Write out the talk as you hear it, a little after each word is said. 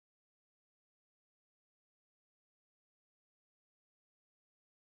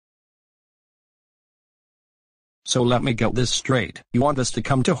So let me get this straight. You want us to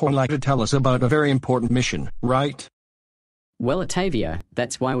come to Honolulu to tell us about a very important mission, right? Well, Octavio,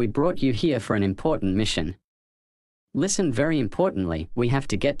 that's why we brought you here for an important mission. Listen, very importantly, we have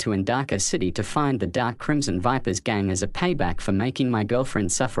to get to Endaka City to find the Dark Crimson Vipers gang as a payback for making my girlfriend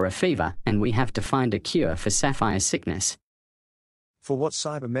suffer a fever, and we have to find a cure for Sapphire's sickness. For what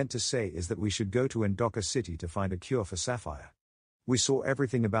Cyber meant to say is that we should go to Endaka City to find a cure for Sapphire. We saw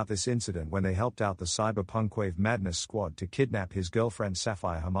everything about this incident when they helped out the Cyberpunk Wave Madness squad to kidnap his girlfriend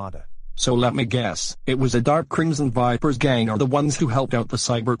Sapphire Hamada. So let me guess, it was the Dark Crimson Vipers gang are the ones who helped out the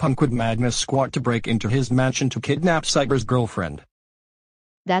Cyberpunk Wave Madness squad to break into his mansion to kidnap Cyber's girlfriend.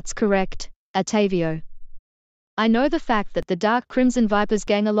 That's correct, Octavio. I know the fact that the Dark Crimson Vipers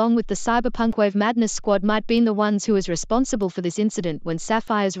gang along with the Cyberpunk Wave Madness squad might be the ones who is responsible for this incident when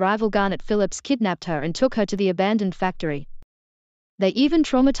Sapphire's rival Garnet Phillips kidnapped her and took her to the abandoned factory. They even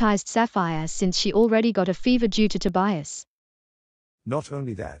traumatized Sapphire since she already got a fever due to Tobias. Not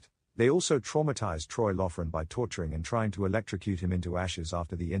only that, they also traumatized Troy Loughran by torturing and trying to electrocute him into ashes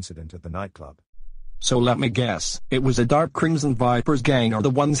after the incident at the nightclub. So let me guess, it was the Dark Crimson Vipers gang are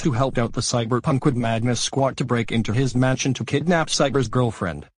the ones who helped out the Cyberpunk Wave Madness squad to break into his mansion to kidnap Cyber's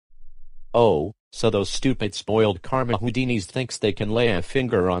girlfriend. Oh, so those stupid spoiled karma Houdinis thinks they can lay a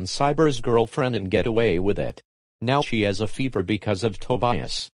finger on Cyber's girlfriend and get away with it. Now she has a fever because of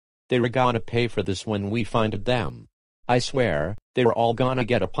Tobias. They're gonna pay for this when we find them. I swear, they're all gonna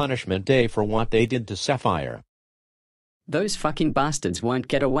get a punishment day for what they did to Sapphire. Those fucking bastards won't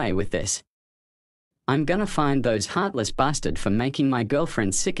get away with this. I'm gonna find those heartless bastards for making my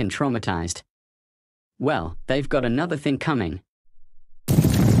girlfriend sick and traumatized. Well, they've got another thing coming.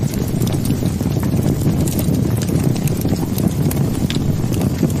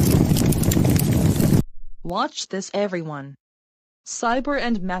 Watch this, everyone. Cyber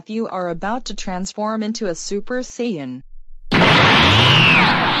and Matthew are about to transform into a Super Saiyan.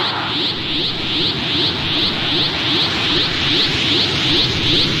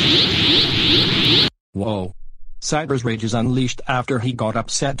 Whoa. Cyber's rage is unleashed after he got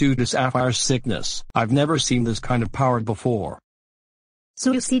upset due to Sapphire's sickness. I've never seen this kind of power before.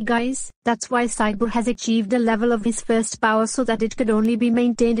 So you see guys, that's why Cyber has achieved a level of his first power so that it could only be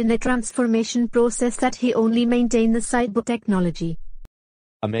maintained in a transformation process that he only maintained the Cyber technology.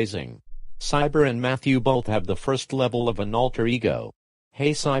 Amazing. Cyber and Matthew both have the first level of an alter ego.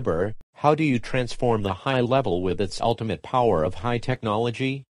 Hey Cyber, how do you transform the high level with its ultimate power of high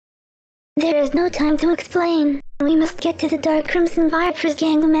technology? There is no time to explain. We must get to the Dark Crimson Vipers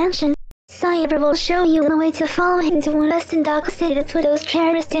gang mansion. Cyber will show you the way to follow him to West Endaka City to put those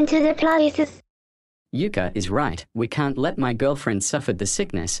terrorists into their places. Yuka is right, we can't let my girlfriend suffer the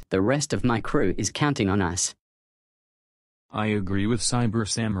sickness, the rest of my crew is counting on us. I agree with Cyber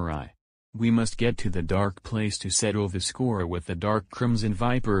Samurai. We must get to the dark place to settle the score with the Dark Crimson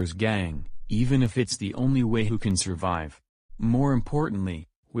Vipers gang, even if it's the only way who can survive. More importantly,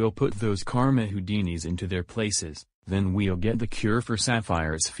 we'll put those karma Houdinis into their places, then we'll get the cure for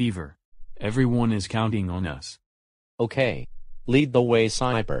Sapphire's fever. Everyone is counting on us. Okay. Lead the way,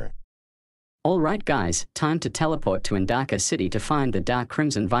 Cyber. Alright guys, time to teleport to Endaka City to find the Dark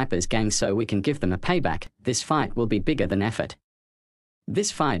Crimson Vipers gang so we can give them a payback. This fight will be bigger than effort.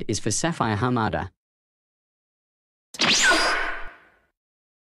 This fight is for Sapphire Hamada.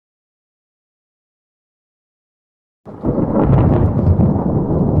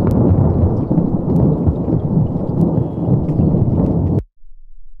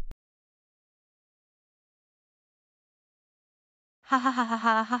 Ha ha ha ha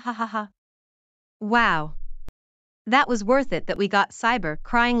ha ha ha ha ha. Wow. That was worth it that we got Cyber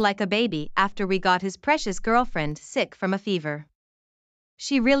crying like a baby after we got his precious girlfriend sick from a fever.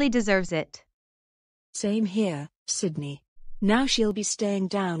 She really deserves it. Same here, Sydney. Now she'll be staying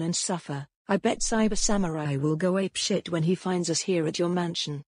down and suffer. I bet Cyber Samurai will go apeshit when he finds us here at your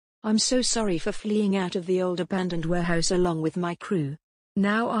mansion. I'm so sorry for fleeing out of the old abandoned warehouse along with my crew.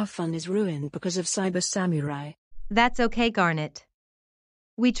 Now our fun is ruined because of Cyber Samurai. That's okay, Garnet.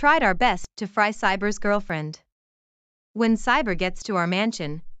 We tried our best to fry Cyber's girlfriend. When Cyber gets to our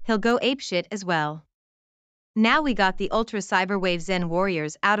mansion, he'll go apeshit as well. Now we got the Ultra Cyber Wave Zen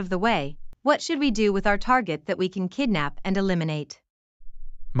warriors out of the way, what should we do with our target that we can kidnap and eliminate?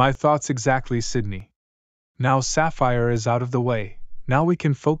 My thoughts exactly, Sydney. Now Sapphire is out of the way, now we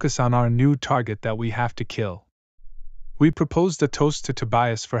can focus on our new target that we have to kill. We proposed a toast to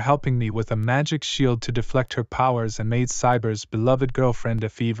Tobias for helping me with a magic shield to deflect her powers and made Cyber's beloved girlfriend a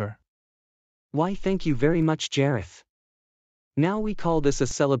fever. Why thank you very much, Jareth. Now we call this a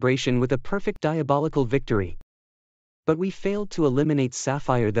celebration with a perfect diabolical victory. But we failed to eliminate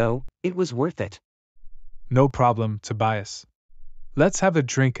Sapphire though, it was worth it. No problem, Tobias. Let's have a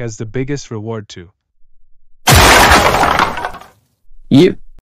drink as the biggest reward too. You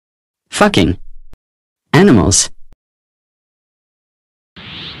fucking animals.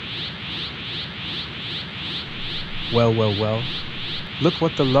 Well. Look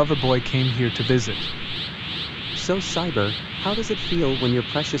what the lover boy came here to visit. So Cyber, how does it feel when your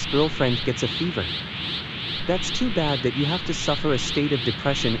precious girlfriend gets a fever? That's too bad that you have to suffer a state of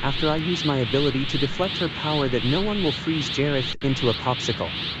depression after I use my ability to deflect her power that no one will freeze Jareth into a popsicle.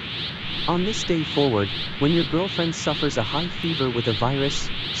 On this day forward, when your girlfriend suffers a high fever with a virus,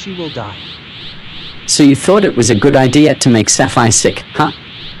 she will die. So you thought it was a good idea to make Sapphire sick, huh?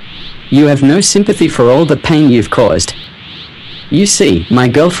 You have no sympathy for all the pain you've caused. You see, my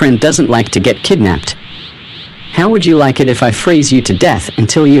girlfriend doesn't like to get kidnapped. How would you like it if I freeze you to death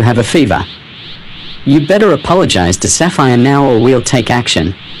until you have a fever? You better apologize to Sapphire now or we'll take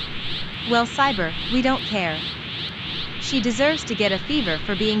action. Well, Cyber, we don't care. She deserves to get a fever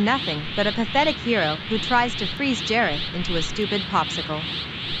for being nothing but a pathetic hero who tries to freeze Jareth into a stupid popsicle.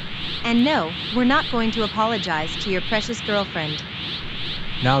 And no, we're not going to apologize to your precious girlfriend.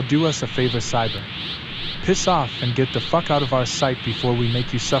 Now do us a favor, Cyber. Piss off and get the fuck out of our sight before we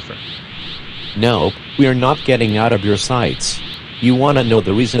make you suffer. Nope, we're not getting out of your sights. You wanna know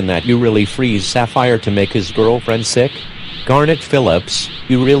the reason that you really freeze Sapphire to make his girlfriend sick? Garnet Phillips,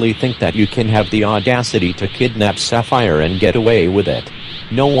 you really think that you can have the audacity to kidnap Sapphire and get away with it?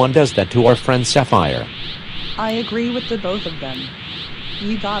 No one does that to our friend Sapphire. I agree with the both of them.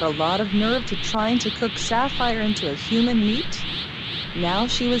 You got a lot of nerve to trying to cook Sapphire into a human meat? Now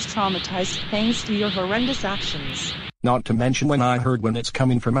she was traumatized thanks to your horrendous actions. Not to mention when I heard when it's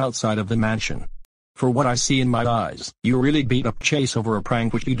coming from outside of the mansion. For what I see in my eyes, you really beat up Chase over a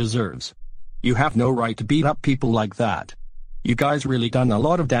prank which he deserves. You have no right to beat up people like that. You guys really done a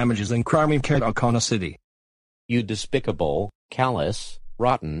lot of damages and crime in Endaka City. You despicable, callous,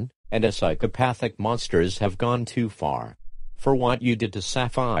 rotten, and a psychopathic monsters have gone too far. For what you did to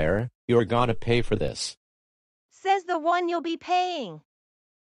Sapphire, you're gonna pay for this. Says the one you'll be paying.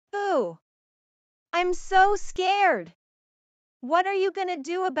 Ooh. I'm so scared. What are you gonna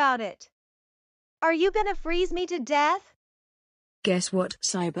do about it? Are you gonna freeze me to death? Guess what,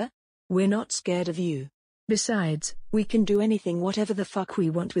 Cyber? We're not scared of you. Besides, we can do anything whatever the fuck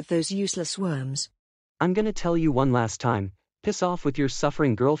we want with those useless worms. I'm gonna tell you one last time, piss off with your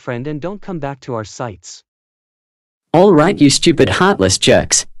suffering girlfriend and don't come back to our sites. Alright, you stupid heartless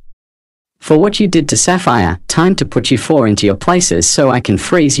jerks. For what you did to Sapphire, time to put you four into your places so I can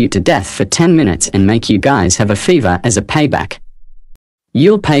freeze you to death for 10 minutes and make you guys have a fever as a payback.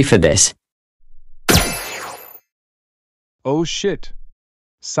 You'll pay for this. Oh shit.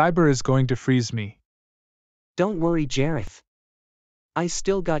 Cyber is going to freeze me. Don't worry, Jareth. I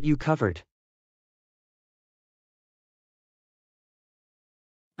still got you covered.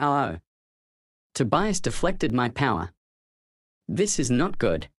 Oh. Tobias deflected my power. This is not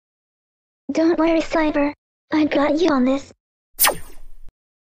good. Don't worry, Cyber. I got you on this.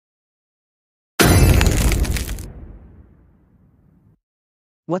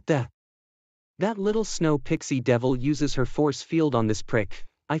 What the? That little snow pixie devil uses her force field on this prick.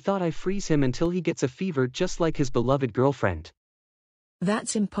 I thought I freeze him until he gets a fever just like his beloved girlfriend.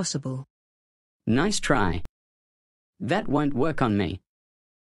 That's impossible. Nice try. That won't work on me.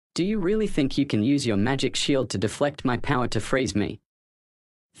 Do you really think you can use your magic shield to deflect my power to freeze me?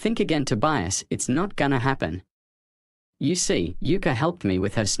 Think again, Tobias, it's not gonna happen. You see, Yuka helped me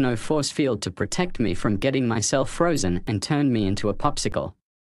with her snow force field to protect me from getting myself frozen and turned me into a popsicle.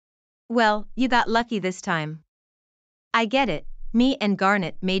 Well, you got lucky this time. I get it. Me and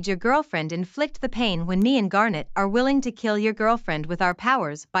Garnet made your girlfriend inflict the pain when me and Garnet are willing to kill your girlfriend with our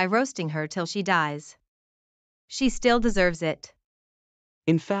powers by roasting her till she dies. She still deserves it.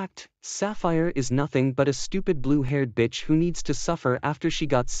 In fact, Sapphire is nothing but a stupid blue-haired bitch who needs to suffer after she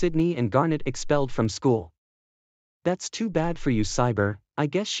got Sydney and Garnet expelled from school. That's too bad for you, Cyber. I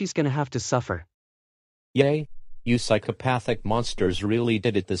guess she's gonna have to suffer. Yay, you psychopathic monsters really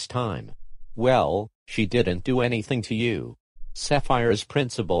did it this time. Well, she didn't do anything to you. Sapphire's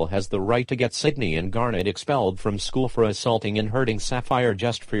principal has the right to get Sydney and Garnet expelled from school for assaulting and hurting Sapphire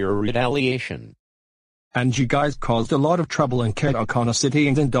just for your retaliation. And you guys caused a lot of trouble in Endaka City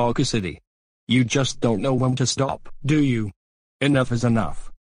and Endaka City. You just don't know when to stop, do you? Enough is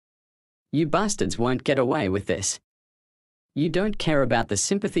enough. You bastards won't get away with this. You don't care about the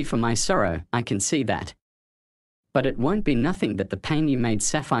sympathy for my sorrow, I can see that. But it won't be nothing that the pain you made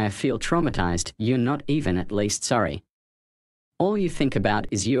Sapphire feel traumatized, you're not even at least sorry. All you think about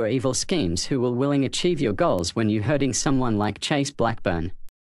is your evil schemes who will willing achieve your goals when you hurting someone like Chase Blackburn.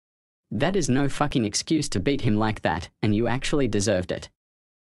 That is no fucking excuse to beat him like that, and you actually deserved it.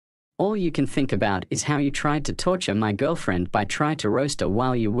 All you can think about is how you tried to torture my girlfriend by trying to roast her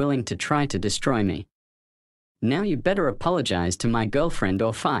while you're willing to try to destroy me. Now you better apologize to my girlfriend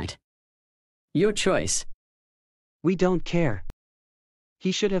or fight. Your choice. We don't care.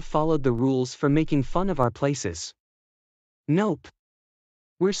 He should have followed the rules for making fun of our places. Nope.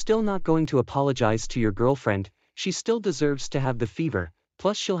 We're still not going to apologize to your girlfriend, she still deserves to have the fever,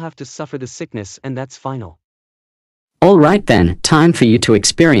 plus she'll have to suffer the sickness and that's final. Alright then, time for you to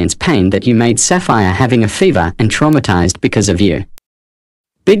experience pain that you made Sapphire having a fever and traumatized because of you.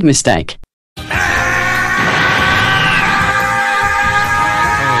 Big mistake.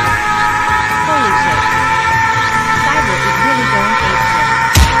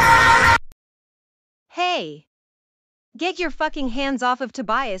 Hey! Get your fucking hands off of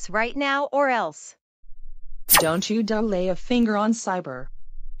Tobias right now or else. Don't you dare lay a finger on Cyber.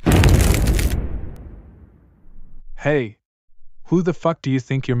 Hey! Who the fuck do you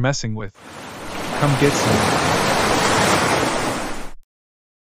think you're messing with? Come get some.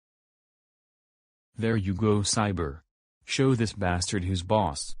 There you go, Cyber. Show this bastard who's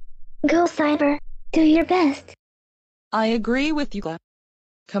boss. Go, Cyber. Do your best. I agree with you.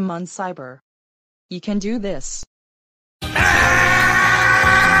 Come on, Cyber. You can do this.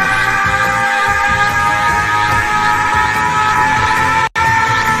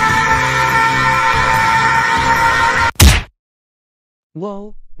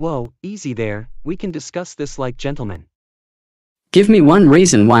 Whoa, easy there, we can discuss this like gentlemen. Give me one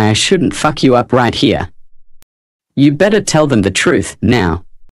reason why I shouldn't fuck you up right here. You better tell them the truth, now.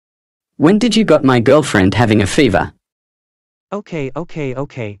 When did you got my girlfriend having a fever? Okay,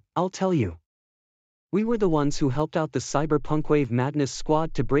 I'll tell you. We were the ones who helped out the Cyberpunkwave Madness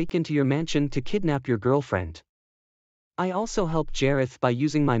squad to break into your mansion to kidnap your girlfriend. I also helped Jareth by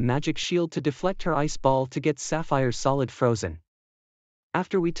using my magic shield to deflect her ice ball to get Sapphire solid frozen.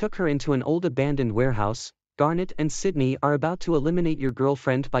 After we took her into an old abandoned warehouse, Garnet and Sydney are about to eliminate your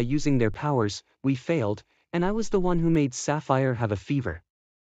girlfriend by using their powers, we failed, and I was the one who made Sapphire have a fever.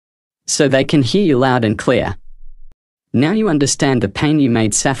 So they can hear you loud and clear. Now you understand the pain you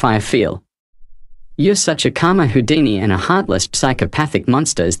made Sapphire feel. You're such a karma Houdini and a heartless psychopathic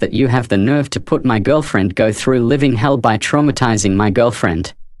monsters that you have the nerve to put my girlfriend go through living hell by traumatizing my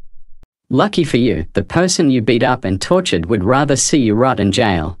girlfriend. Lucky for you, the person you beat up and tortured would rather see you rot in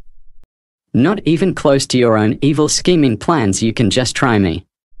jail. Not even close to your own evil scheming plans. You can just try me.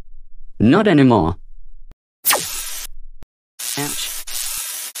 Not anymore. Ouch.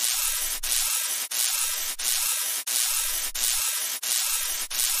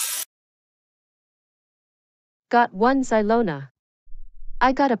 Got one, Xylona.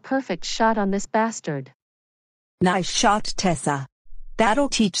 I got a perfect shot on this bastard. Nice shot, Tessa. That'll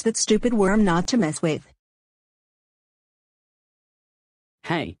teach that stupid worm not to mess with.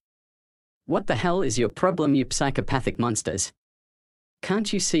 Hey. What the hell is your problem, you psychopathic monsters?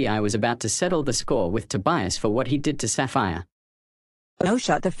 Can't you see I was about to settle the score with Tobias for what he did to Sapphire? Oh,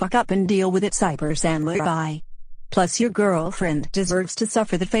 shut the fuck up and deal with it, Super Saiyans. Plus your girlfriend deserves to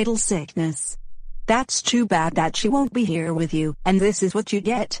suffer the fatal sickness. That's too bad that she won't be here with you, and this is what you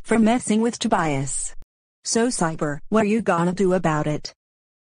get for messing with Tobias. So Cyber, what are you gonna do about it?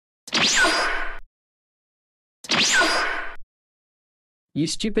 You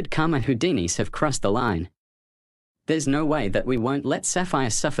stupid karma Houdinis have crossed the line. There's no way that we won't let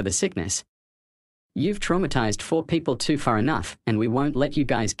Sapphire suffer the sickness. You've traumatized 4 people too far enough, and we won't let you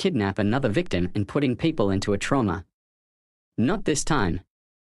guys kidnap another victim and putting people into a trauma. Not this time.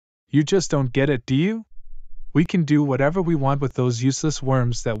 You just don't get it, do you? We can do whatever we want with those useless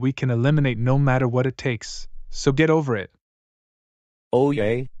worms that we can eliminate no matter what it takes, so get over it. Oh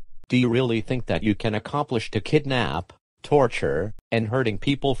yay? Do you really think that you can accomplish to kidnap, torture, and hurting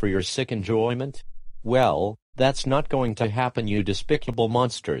people for your sick enjoyment? Well, that's not going to happen, you despicable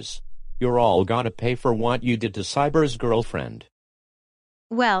monsters. You're all gonna pay for what you did to Cyber's girlfriend.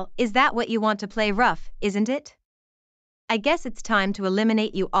 Well, is that what you want to play rough, isn't it? I guess it's time to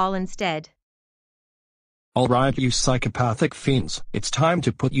eliminate you all instead. Alright, you psychopathic fiends, it's time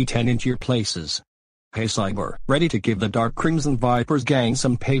to put you 10 into your places. Hey Cyber, ready to give the Dark Crimson Vipers gang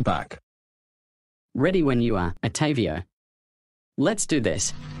some payback? Ready when you are, Octavio. Let's do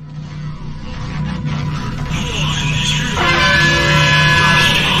this.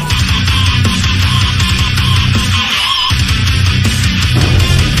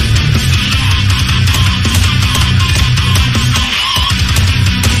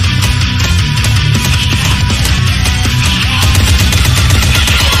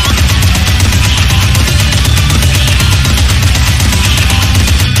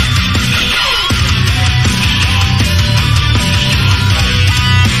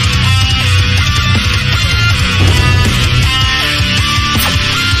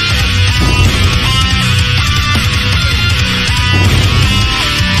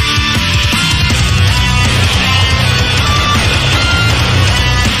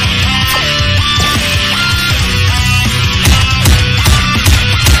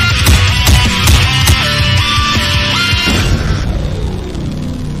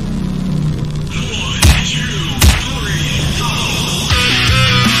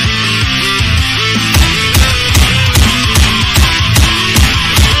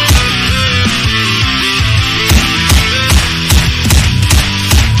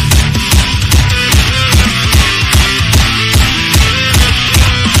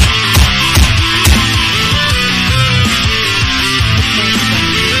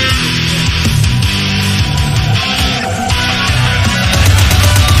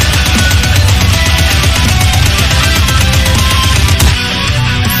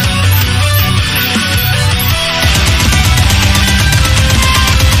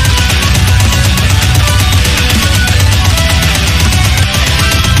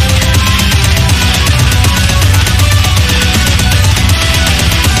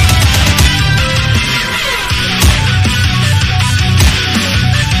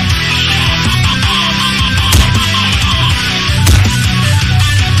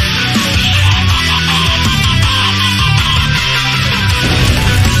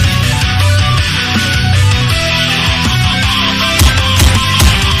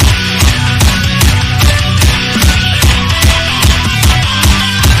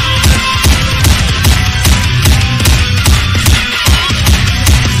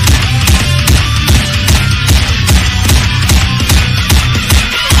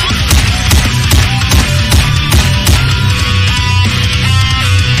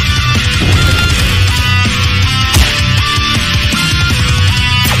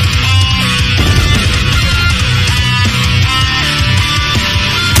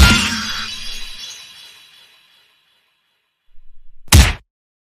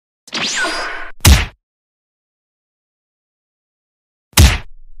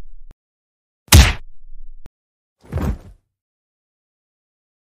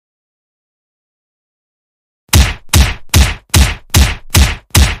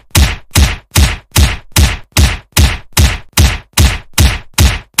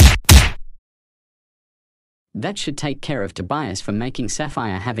 That should take care of Tobias for making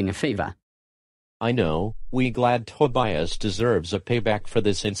Sapphire having a fever. I know, we glad Tobias deserves a payback for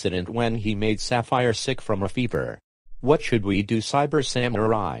this incident when he made Sapphire sick from a fever. What should we do, Cyber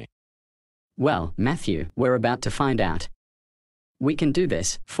Samurai? Well, Matthew, we're about to find out. We can do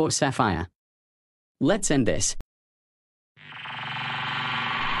this, for Sapphire. Let's end this.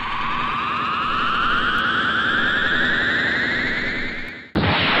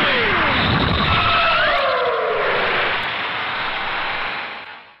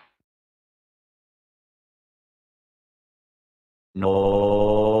 No.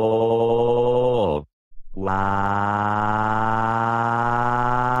 Wow.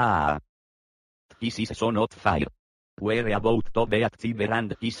 This is so not fair. Where about Tobias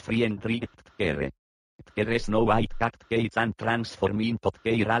and his friend Akira? Akira's no white cat gates and transform into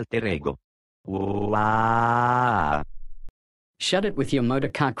Akira alter ego. Wow. Shut it with your motor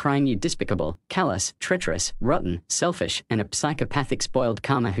car crying, you despicable, callous, treacherous, rotten, selfish, and a psychopathic spoiled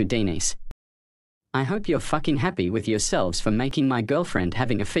karma Houdinis. I hope you're fucking happy with yourselves for making my girlfriend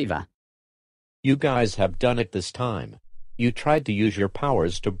having a fever. You guys have done it this time. You tried to use your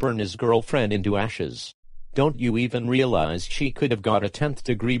powers to burn his girlfriend into ashes. Don't you even realize she could have got a 10th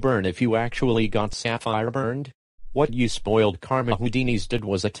degree burn if you actually got Sapphire burned? What you spoiled karma Houdinis did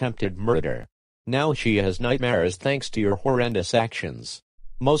was attempted murder. Now she has nightmares thanks to your horrendous actions.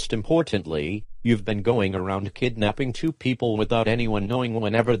 Most importantly, you've been going around kidnapping 2 people without anyone knowing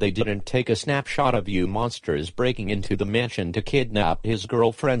whenever they didn't take a snapshot of you monsters breaking into the mansion to kidnap his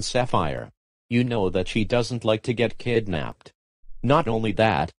girlfriend Sapphire. You know that she doesn't like to get kidnapped. Not only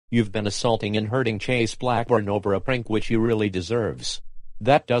that, you've been assaulting and hurting Chase Blackburn over a prank which he really deserves.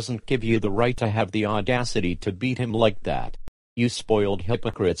 That doesn't give you the right to have the audacity to beat him like that. You spoiled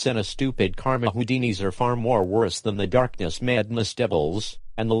hypocrites and a stupid karma Houdinis are far more worse than the Darkness Madness Devils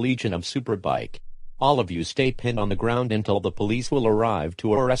and the Legion of Superbike. All of you stay pinned on the ground until the police will arrive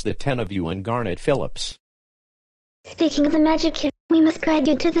to arrest the 10 of you and Garnet Phillips. Speaking of the magic kit, we must guide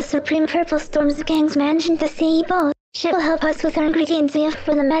you to the Supreme Purple Storm's gang's mansion to see both. She will help us with our ingredients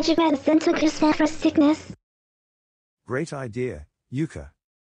for the magic medicine to cure Sapphire's sickness. Great idea, Yuka.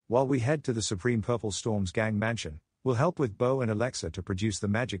 While we head to the Supreme Purple Storm's gang mansion, we'll help with Bo and Alexa to produce the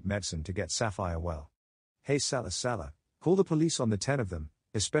magic medicine to get Sapphire well. Hey SalaSala, call the police on the 10 of them,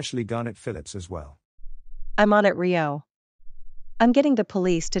 especially Garnet Phillips as well. I'm on it, Rio. I'm getting the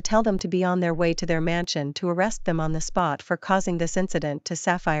police to tell them to be on their way to their mansion to arrest them on the spot for causing this incident to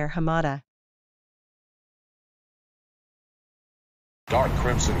Sapphire Hamada. Dark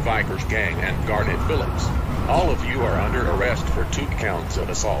Crimson Vipers gang and Garnet Phillips. All of you are under arrest for 2 counts of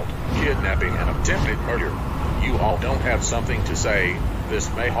assault, kidnapping, and attempted murder. You all don't have something to say.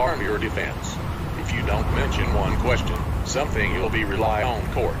 This may harm your defense. If you don't mention one question, something you'll be rely on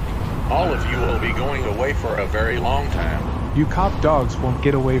court. All of you will be going away for a very long time. You cop dogs won't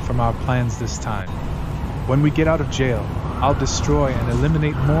get away from our plans this time. When we get out of jail, I'll destroy and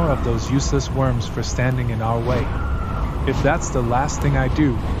eliminate more of those useless worms for standing in our way. If that's the last thing I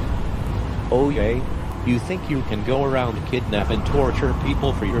do. Oh yay? You think you can go around kidnap and torture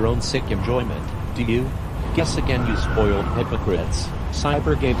people for your own sick enjoyment, do you? Guess again, you spoiled hypocrites.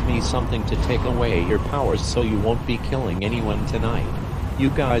 Cyber gave me something to take away your powers so you won't be killing anyone tonight. You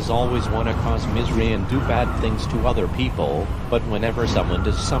guys always want to cause misery and do bad things to other people, but whenever someone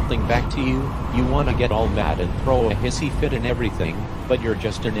does something back to you, you want to get all mad and throw a hissy fit and everything, but you're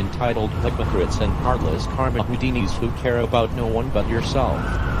just an entitled hypocrites and heartless karma Houdinis who care about no one but yourself.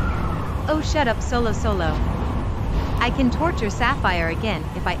 Oh, shut up, SalaSala. I can torture Sapphire again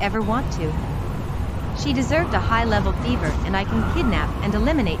if I ever want to. She deserved a high-level fever, and I can kidnap and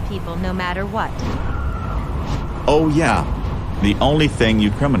eliminate people no matter what. Oh yeah. The only thing you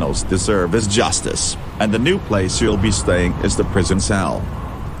criminals deserve is justice, and the new place you'll be staying is the prison cell.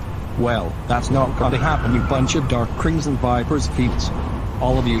 Well, that's not gonna happen, you bunch of Dark Crimson Vipers fiends.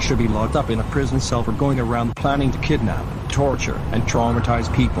 All of you should be locked up in a prison cell for going around planning to kidnap, torture, and traumatize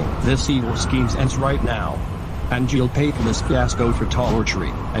people. This evil scheme ends right now. And you'll pay for this fiasco for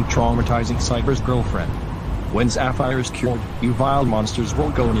torturing and traumatizing Cyber's girlfriend. When Sapphire is cured, you vile monsters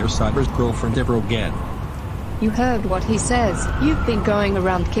won't go near Cyber's girlfriend ever again. You heard what he says. You've been going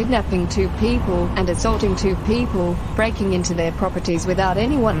around kidnapping 2 people and assaulting 2 people, breaking into their properties without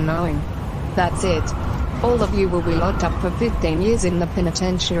anyone knowing. That's it. All of you will be locked up for 15 years in the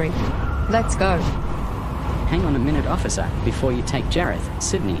penitentiary. Let's go. Hang on a minute, officer. Before you take Jareth,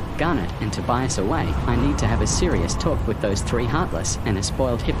 Sydney, Garnet, and Tobias away, I need to have a serious talk with those 3 heartless and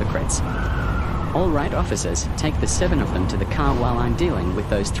spoiled hypocrites. All right, officers, take the 7 of them to the car while I'm dealing with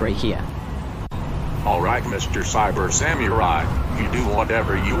those 3 here. All right, Mr. Cyber Samurai, you do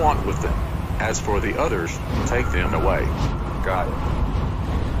whatever you want with them. As for the others, take them away. Got it.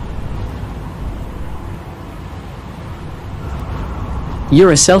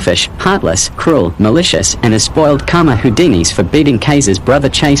 You're a selfish, heartless, cruel, malicious, and a spoiled karma Houdinis for beating Kay's brother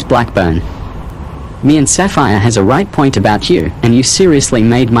Chase Blackburn. Me and Sapphire has a right point about you, and you seriously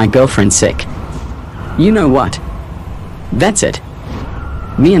made my girlfriend sick. You know what? That's it.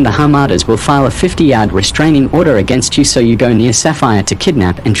 Me and the Hamadas will file a 50-yard restraining order against you so you go near Sapphire to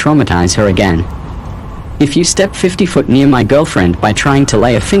kidnap and traumatize her again. If you step 50 foot near my girlfriend by trying to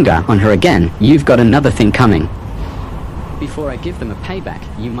lay a finger on her again, you've got another thing coming. Before I give them a payback,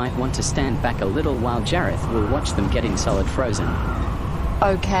 you might want to stand back a little while Jareth will watch them getting solid frozen.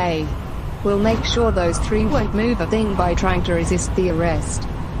 Okay. We'll make sure those three won't move a thing by trying to resist the arrest.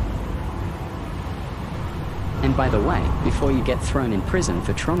 And by the way, before you get thrown in prison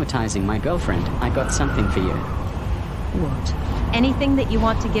for traumatizing my girlfriend, I got something for you. What? Anything that you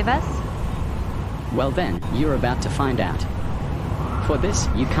want to give us? Well then, you're about to find out. For this,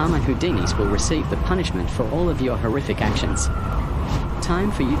 you karma Houdinis will receive the punishment for all of your horrific actions.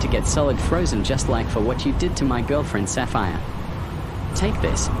 Time for you to get solid frozen just like for what you did to my girlfriend Sapphire. Take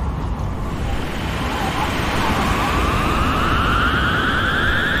this.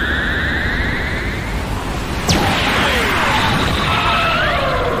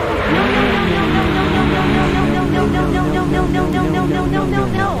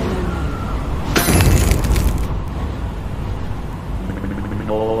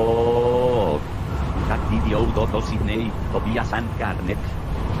 Tobias and Garnet.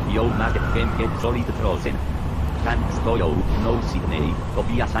 Yo made them get solid frozen. Thanks to you, no Sydney.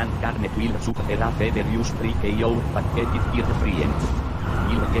 Tobias and Garnet will super a feather you streak yo, but get it here free.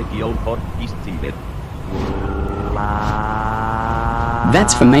 You'll get yo for this silver.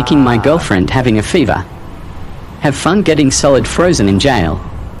 That's for making my girlfriend having a fever. Have fun getting solid frozen in jail.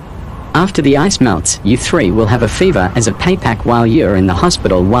 After the ice melts, you three will have a fever as a payback while you're in the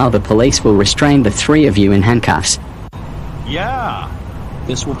hospital while the police will restrain the three of you in handcuffs. Yeah!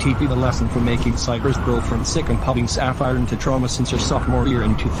 This will teach you the lesson for making Cyber's girlfriend sick and putting Sapphire into trauma since her sophomore year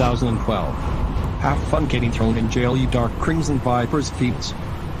in 2012. Have fun getting thrown in jail, you Dark Crimson Vipers thieves.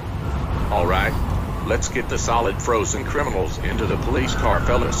 Alright, let's get the solid frozen criminals into the police car,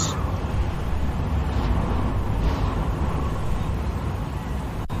 fellas.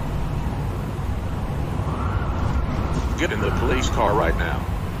 Get in the police car right now.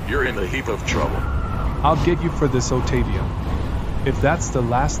 You're in a heap of trouble. I'll get you for this, Otavio. If that's the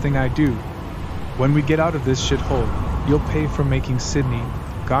last thing I do, when we get out of this shithole, you'll pay for making Sydney,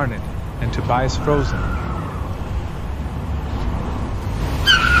 Garnet, and Tobias frozen.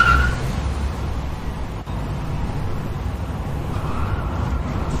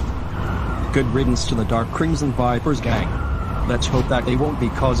 Good riddance to the Dark Crimson Vipers gang. Let's hope that they won't be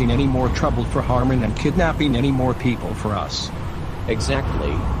causing any more trouble for harming and kidnapping any more people for us.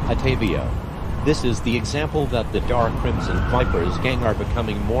 Exactly, Otavio. This is the example that the Dark Crimson Vipers gang are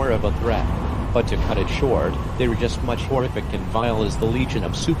becoming more of a threat. But to cut it short, they're just much horrific and vile as the Legion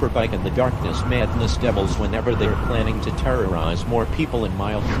of Superbike and the Darkness Madness Devils whenever they're planning to terrorize more people and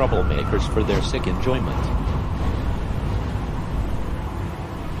mild troublemakers for their sick enjoyment.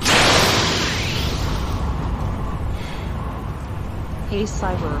 Hey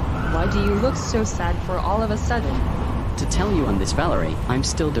Cyber, why do you look so sad for all of a sudden? To tell you on this, Valerie, I'm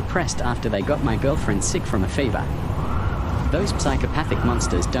still depressed after they got my girlfriend sick from a fever. Those psychopathic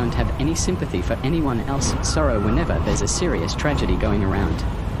monsters don't have any sympathy for anyone else's sorrow whenever there's a serious tragedy going around.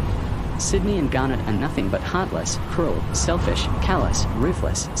 Sydney and Garnet are nothing but heartless, cruel, selfish, callous,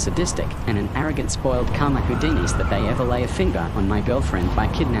 ruthless, sadistic, and an arrogant spoiled karma Houdinis that they ever lay a finger on my girlfriend by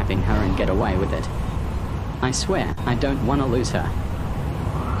kidnapping her and get away with it. I swear, I don't want to lose her.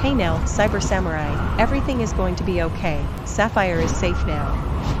 Hey now, Cyber Samurai, everything is going to be okay. Sapphire is safe now.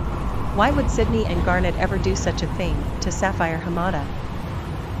 Why would Sydney and Garnet ever do such a thing to Sapphire Hamada?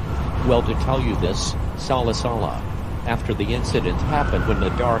 Well, to tell you this, SalaSala. After the incident happened when the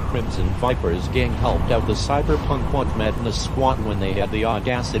Dark Crimson Vipers gang helped out the Cyberpunk Madness Squad when they had the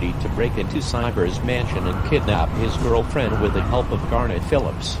audacity to break into Cyber's mansion and kidnap his girlfriend with the help of Garnet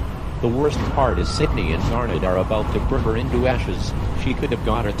Phillips. The worst part is Sydney and Garnet are about to burn her into ashes. She could have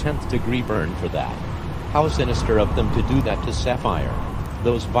got a 10th degree burn for that. How sinister of them to do that to Sapphire.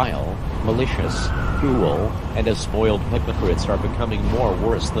 Those vile, malicious, cruel, and as spoiled hypocrites are becoming more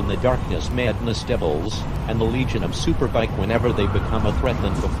worse than the Darkness Madness Devils, and the Legion of Superbike whenever they become a threat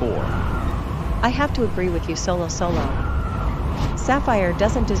than before. I have to agree with you, SalaSala. Sapphire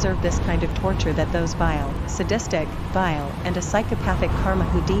doesn't deserve this kind of torture that those vile, sadistic, vile, and a psychopathic karma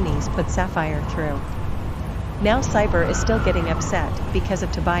Houdinis put Sapphire through. Now Cyber is still getting upset because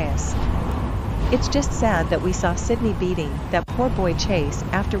of Tobias. It's just sad that we saw Sydney beating that poor boy Chase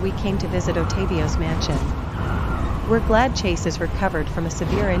after we came to visit Otavio's mansion. We're glad Chase is recovered from the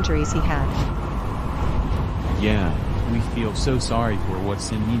severe injuries he had. Yeah, we feel so sorry for what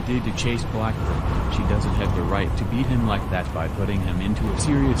Sydney did to Chase Blackbird. She doesn't have the right to beat him like that by putting him into a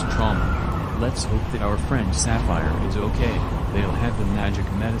serious trauma. Let's hope that our friend Sapphire is okay. They'll have the magic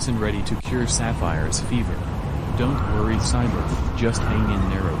medicine ready to cure Sapphire's fever. Don't worry, Cyber, just hang in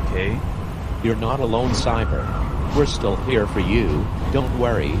there, okay? You're not alone, Cyber. We're still here for you, don't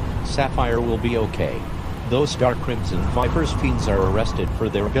worry, Sapphire will be okay. Those Dark Crimson Vipers fiends are arrested for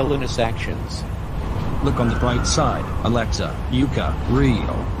their villainous actions. Look on the bright side, Alexa, Yuka,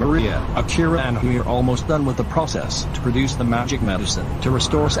 Rio, Maria, Akira and we are almost done with the process to produce the magic medicine to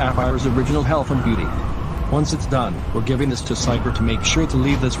restore Sapphire's original health and beauty. Once it's done, we're giving this to Cyber to make sure to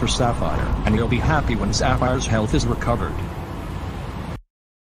leave this for Sapphire, and he'll be happy when Sapphire's health is recovered.